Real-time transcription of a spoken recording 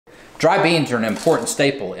Dry beans are an important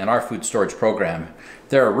staple in our food storage program.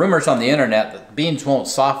 There are rumors on the internet that beans won't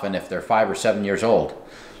soften if they're 5 or 7 years old.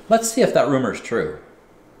 Let's see if that rumor is true.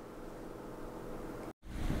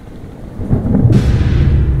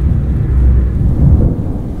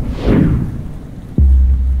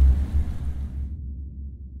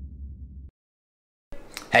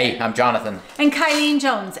 Hey, I'm Jonathan. And Kylene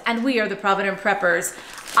Jones, and we are the Provident Preppers.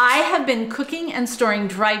 I have been cooking and storing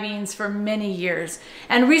dry beans for many years,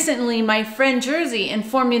 and recently my friend Jerzy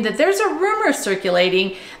informed me that there's a rumor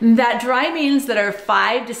circulating that dry beans that are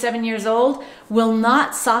 5 to 7 years old will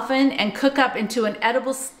not soften and cook up into an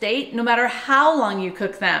edible state no matter how long you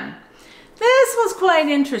cook them. This was quite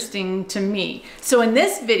interesting to me. So in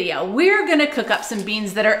this video, we're gonna cook up some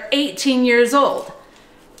beans that are 18 years old.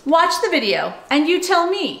 Watch the video and you tell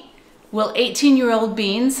me, will 18-year-old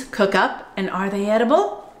beans cook up and are they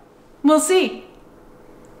edible? We'll see.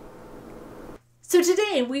 So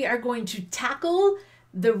today we are going to tackle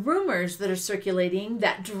the rumors that are circulating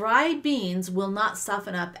that dry beans will not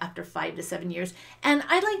soften up after 5 to 7 years. And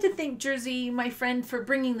I'd like to thank Jerzy, my friend, for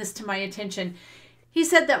bringing this to my attention. He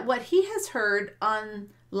said that what he has heard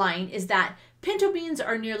online is that pinto beans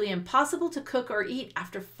are nearly impossible to cook or eat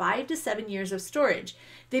after 5 to 7 years of storage.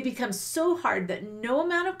 They become so hard that no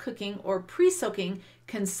amount of cooking or pre-soaking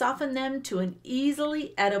can soften them to an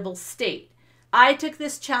easily edible state. I took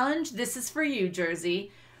this challenge. This is for you,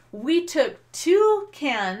 Jerzy. We took 2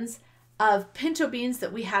 cans of pinto beans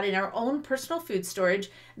that we had in our own personal food storage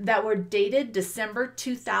that were dated December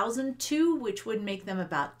 2002, which would make them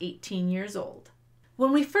about 18 years old.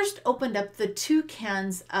 When we first opened up the 2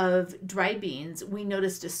 cans of dry beans, we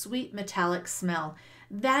noticed a sweet metallic smell.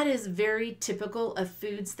 That is very typical of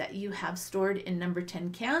foods that you have stored in number 10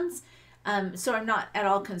 cans, so I'm not at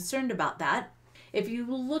all concerned about that. If you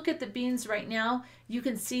look at the beans right now, you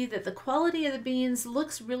can see that the quality of the beans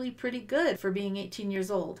looks really pretty good for being 18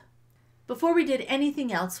 years old. Before we did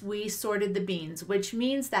anything else, we sorted the beans, which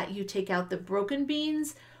means that you take out the broken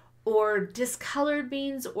beans or discolored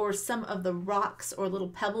beans or some of the rocks or little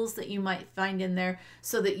pebbles that you might find in there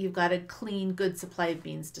so that you've got a clean, good supply of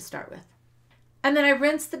beans to start with. And then I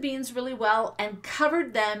rinsed the beans really well and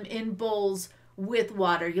covered them in bowls with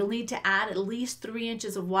water. You'll need to add at least 3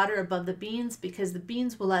 inches of water above the beans because the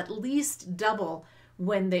beans will at least double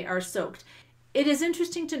when they are soaked. It is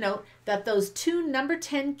interesting to note that those 2 number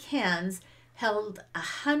 10 cans held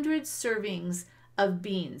 100 servings of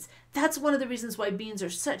beans. That's one of the reasons why beans are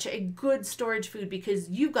such a good storage food, because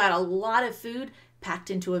you've got a lot of food packed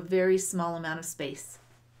into a very small amount of space.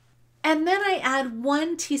 And then I add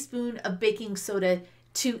 1 teaspoon of baking soda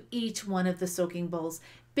to each one of the soaking bowls.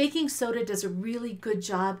 Baking soda does a really good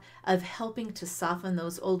job of helping to soften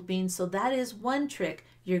those old beans, so that is one trick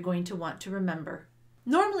you're going to want to remember.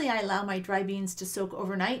 Normally I allow my dry beans to soak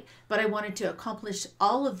overnight, but I wanted to accomplish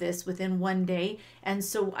all of this within 1 day, and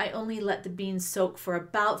so I only let the beans soak for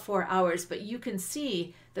about 4 hours, but you can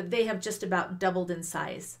see that they have just about doubled in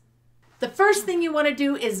size. The first thing you want to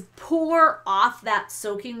do is pour off that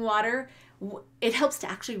soaking water. It helps to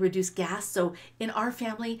actually reduce gas, so in our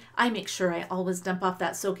family, I make sure I always dump off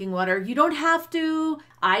that soaking water. You don't have to.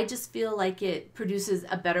 I just feel like it produces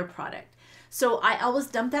a better product. So I always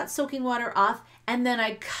dump that soaking water off, and then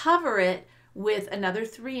I cover it with another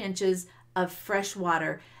 3 inches of fresh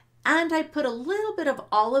water. And I put a little bit of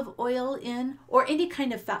olive oil in, or any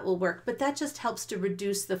kind of fat will work, but that just helps to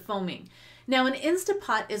reduce the foaming. Now, an Instant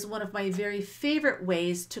Pot is one of my very favorite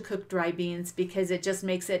ways to cook dry beans because it just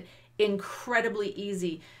makes it incredibly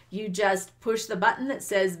easy. You just push the button that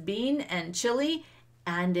says bean and chili,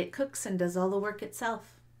 and it cooks and does all the work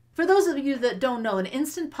itself. For those of you that don't know, an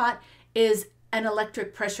Instant Pot is an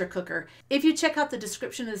electric pressure cooker. If you check out the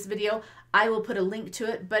description of this video, I will put a link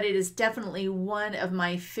to it, but it is definitely one of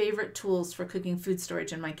my favorite tools for cooking food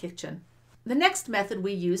storage in my kitchen. The next method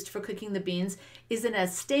we used for cooking the beans is in a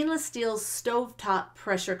stainless steel stovetop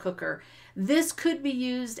pressure cooker. This could be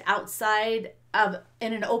used outside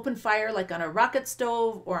in an open fire, like on a rocket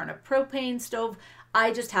stove or on a propane stove.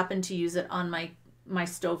 I just happen to use it on my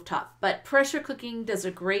stovetop, but pressure cooking does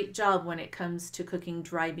a great job when it comes to cooking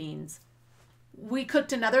dry beans. We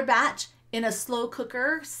cooked another batch in a slow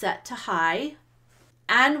cooker set to high,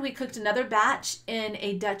 and we cooked another batch in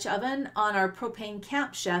a Dutch oven on our propane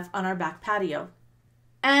Camp Chef on our back patio.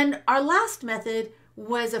 And our last method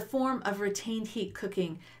was a form of retained heat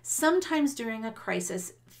cooking. Sometimes during a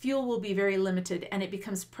crisis, fuel will be very limited and it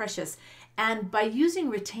becomes precious. And by using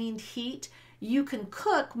retained heat, you can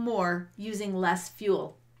cook more using less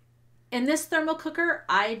fuel. In this thermal cooker,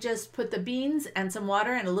 I just put the beans and some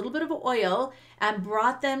water and a little bit of oil and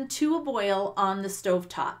brought them to a boil on the stove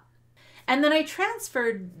top. And then I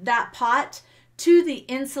transferred that pot to the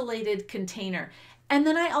insulated container. And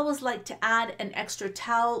then I always like to add an extra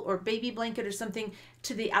towel or baby blanket or something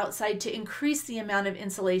to the outside to increase the amount of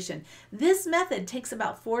insulation. This method takes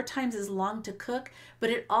about 4 times as long to cook, but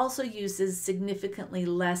it also uses significantly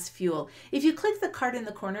less fuel. If you click the card in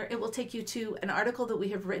the corner, it will take you to an article that we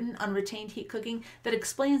have written on retained heat cooking that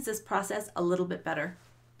explains this process a little bit better.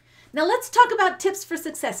 Now let's talk about tips for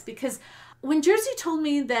success, because when Jerzy told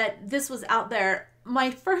me that this was out there, my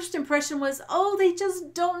first impression was, oh, they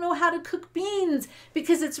just don't know how to cook beans,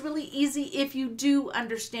 because it's really easy if you do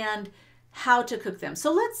understand how to cook them.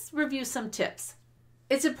 So let's review some tips.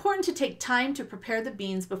 It's important to take time to prepare the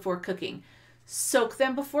beans before cooking. Soak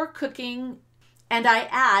them before cooking, and I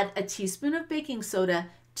add a teaspoon of baking soda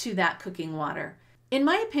to that cooking water. In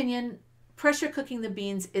my opinion, pressure cooking the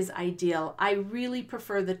beans is ideal. I really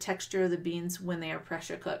prefer the texture of the beans when they are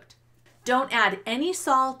pressure cooked. Don't add any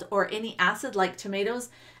salt or any acid like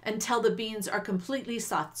tomatoes until the beans are completely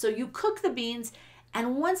soft. So you cook the beans,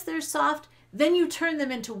 and once they're soft, then you turn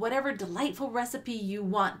them into whatever delightful recipe you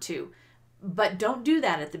want to. But don't do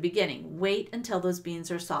that at the beginning. Wait until those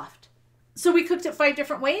beans are soft. So we cooked it 5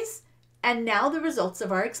 different ways, and now the results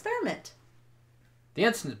of our experiment. The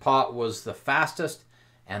Instant Pot was the fastest,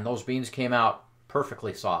 and those beans came out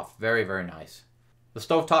perfectly soft. Very, very nice. The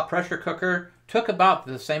stovetop pressure cooker took about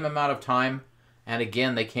the same amount of time, and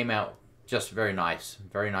again, they came out just very nice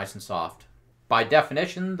and soft. By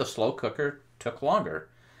definition, the slow cooker took longer.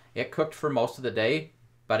 It cooked for most of the day,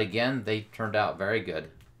 but again, they turned out very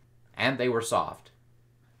good, and they were soft.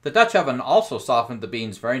 The Dutch oven also softened the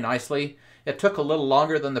beans very nicely. It took a little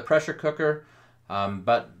longer than the pressure cooker,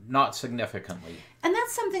 but not significantly. And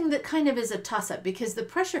that's something that kind of is a toss-up, because the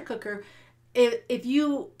pressure cooker, if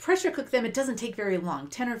you pressure cook them, it doesn't take very long,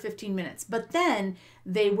 10 or 15 minutes. But then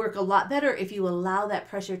they work a lot better if you allow that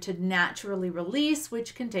pressure to naturally release,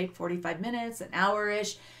 which can take 45 minutes, an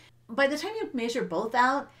hour-ish. By the time you measure both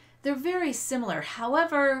out, they're very similar.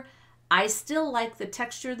 However, I still like the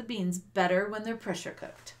texture of the beans better when they're pressure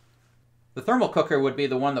cooked. The thermal cooker would be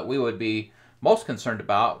the one that we would be most concerned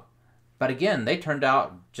about. But again, they turned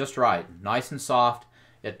out just right, nice and soft.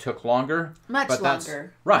 It took longer. Much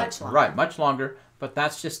longer. Much longer. But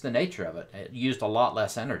that's just the nature of it. It used a lot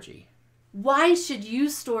less energy. Why should you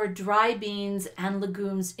store dry beans and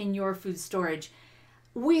legumes in your food storage?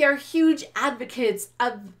 We are huge advocates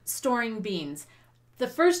of storing beans. The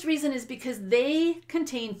first reason is because they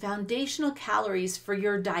contain foundational calories for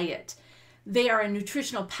your diet. They are a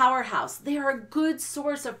nutritional powerhouse. They are a good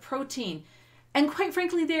source of protein. And quite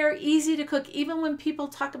frankly, they are easy to cook. Even when people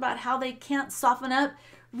talk about how they can't soften up,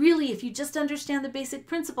 really, if you just understand the basic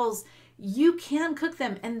principles, you can cook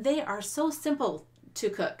them, and they are so simple to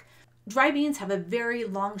cook. Dry beans have a very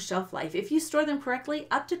long shelf life. If you store them correctly,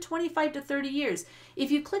 up to 25 to 30 years.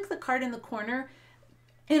 If you click the card in the corner,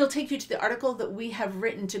 it'll take you to the article that we have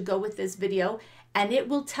written to go with this video, and it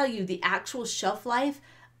will tell you the actual shelf life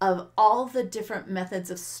of all the different methods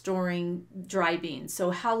of storing dry beans. So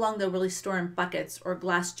how long they'll really store in buckets or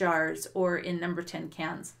glass jars or in number 10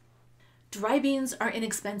 cans. Dry beans are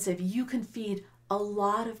inexpensive. You can feed a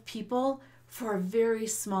lot of people for a very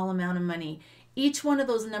small amount of money. Each one of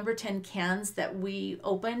those number 10 cans that we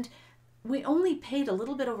opened, we only paid a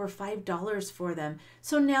little bit over $5 for them.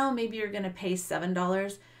 So now maybe you're going to pay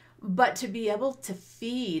 $7, but to be able to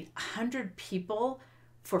feed 100 people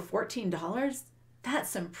for $14,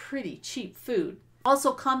 that's some pretty cheap food.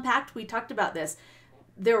 Also compact, we talked about this.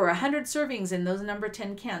 There were 100 servings in those number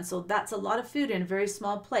 10 cans, so that's a lot of food in a very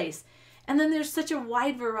small place. And then there's such a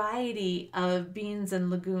wide variety of beans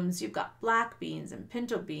and legumes. You've got black beans and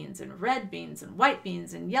pinto beans and red beans and white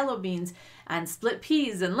beans and yellow beans and split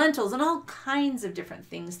peas and lentils and all kinds of different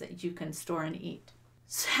things that you can store and eat.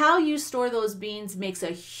 So how you store those beans makes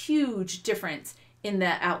a huge difference in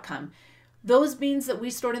the outcome. Those beans that we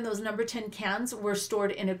stored in those number 10 cans were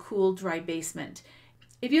stored in a cool, dry basement.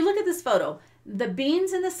 If you look at this photo, the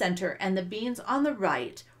beans in the center and the beans on the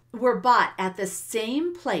right were bought at the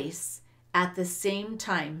same place at the same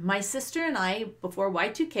time. My sister and I, before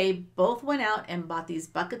Y2K, both went out and bought these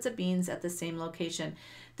buckets of beans at the same location.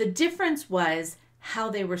 The difference was how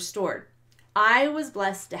they were stored. I was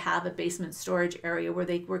blessed to have a basement storage area where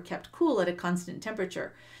they were kept cool at a constant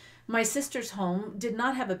temperature. My sister's home did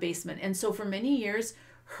not have a basement, and so for many years,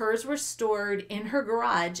 hers were stored in her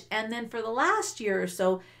garage, and then for the last year or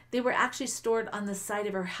so, they were actually stored on the side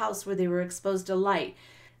of her house where they were exposed to light.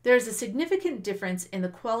 There's a significant difference in the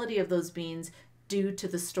quality of those beans due to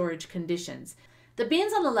the storage conditions. The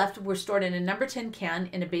beans on the left were stored in a number 10 can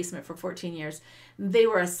in a basement for 14 years. They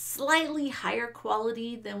were a slightly higher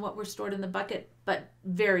quality than what were stored in the bucket, but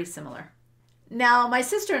very similar. Now, my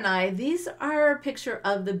sister and I, these are a picture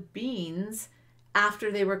of the beans after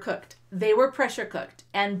they were cooked. They were pressure cooked,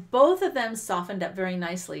 and both of them softened up very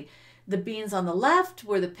nicely. The beans on the left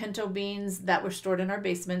were the pinto beans that were stored in our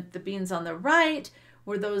basement. The beans on the right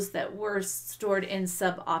were those that were stored in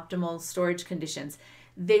suboptimal storage conditions.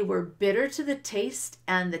 They were bitter to the taste,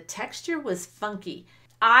 and the texture was funky.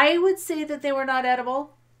 I would say that they were not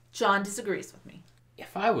edible. John disagrees with me.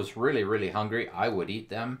 If I was really, really hungry, I would eat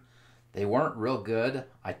them. They weren't real good.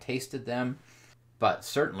 I tasted them. But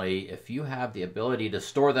certainly, if you have the ability to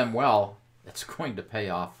store them well, it's going to pay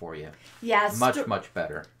off for you. Yeah, much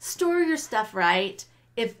better. Store your stuff right.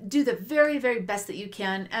 Do the very, very best that you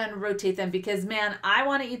can and rotate them, because, man, I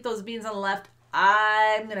want to eat those beans on the left.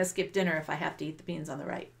 I'm going to skip dinner if I have to eat the beans on the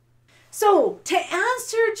right. So, to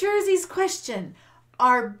answer Jerzy's question,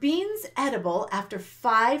 are beans edible after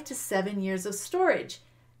 5 to 7 years of storage?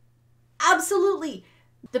 Absolutely.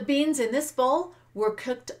 The beans in this bowl were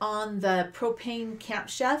cooked on the propane Camp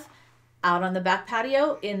Chef out on the back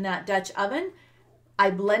patio in that Dutch oven.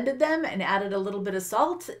 I blended them and added a little bit of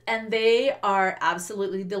salt, and they are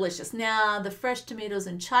absolutely delicious. Now, the fresh tomatoes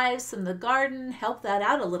and chives from the garden help that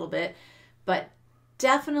out a little bit, but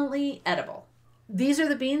definitely edible. These are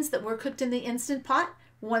the beans that were cooked in the Instant Pot.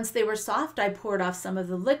 Once they were soft, I poured off some of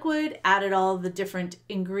the liquid, added all the different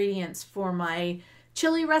ingredients for my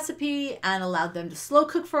chili recipe, and allowed them to slow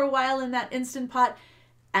cook for a while in that Instant Pot.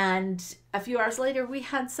 And a few hours later, we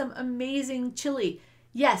had some amazing chili.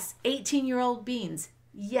 Yes, 18-year-old beans.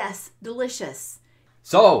 Yes, delicious.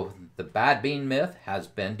 So, the bad bean myth has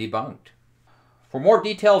been debunked. For more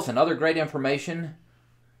details and other great information,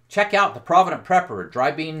 check out the Provident Prepper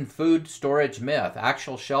Dry Bean Food Storage Myth,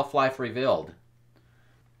 Actual Shelf Life Revealed.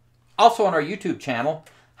 Also on our YouTube channel,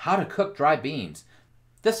 How to Cook Dry Beans.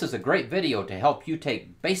 This is a great video to help you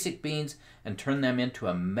take basic beans and turn them into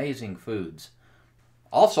amazing foods.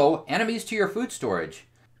 Also, enemies to your food storage.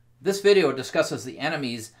 This video discusses the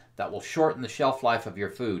enemies that will shorten the shelf life of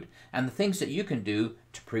your food and the things that you can do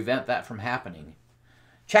to prevent that from happening.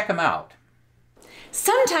 Check them out.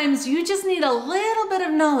 Sometimes you just need a little bit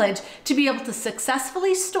of knowledge to be able to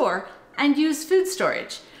successfully store and use food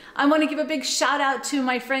storage. I want to give a big shout out to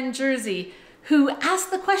my friend Jerzy, who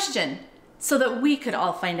asked the question so that we could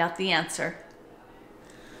all find out the answer.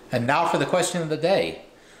 And now for the question of the day.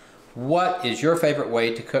 What is your favorite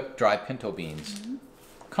way to cook dry pinto beans?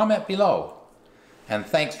 Comment below. And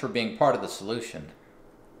thanks for being part of the solution.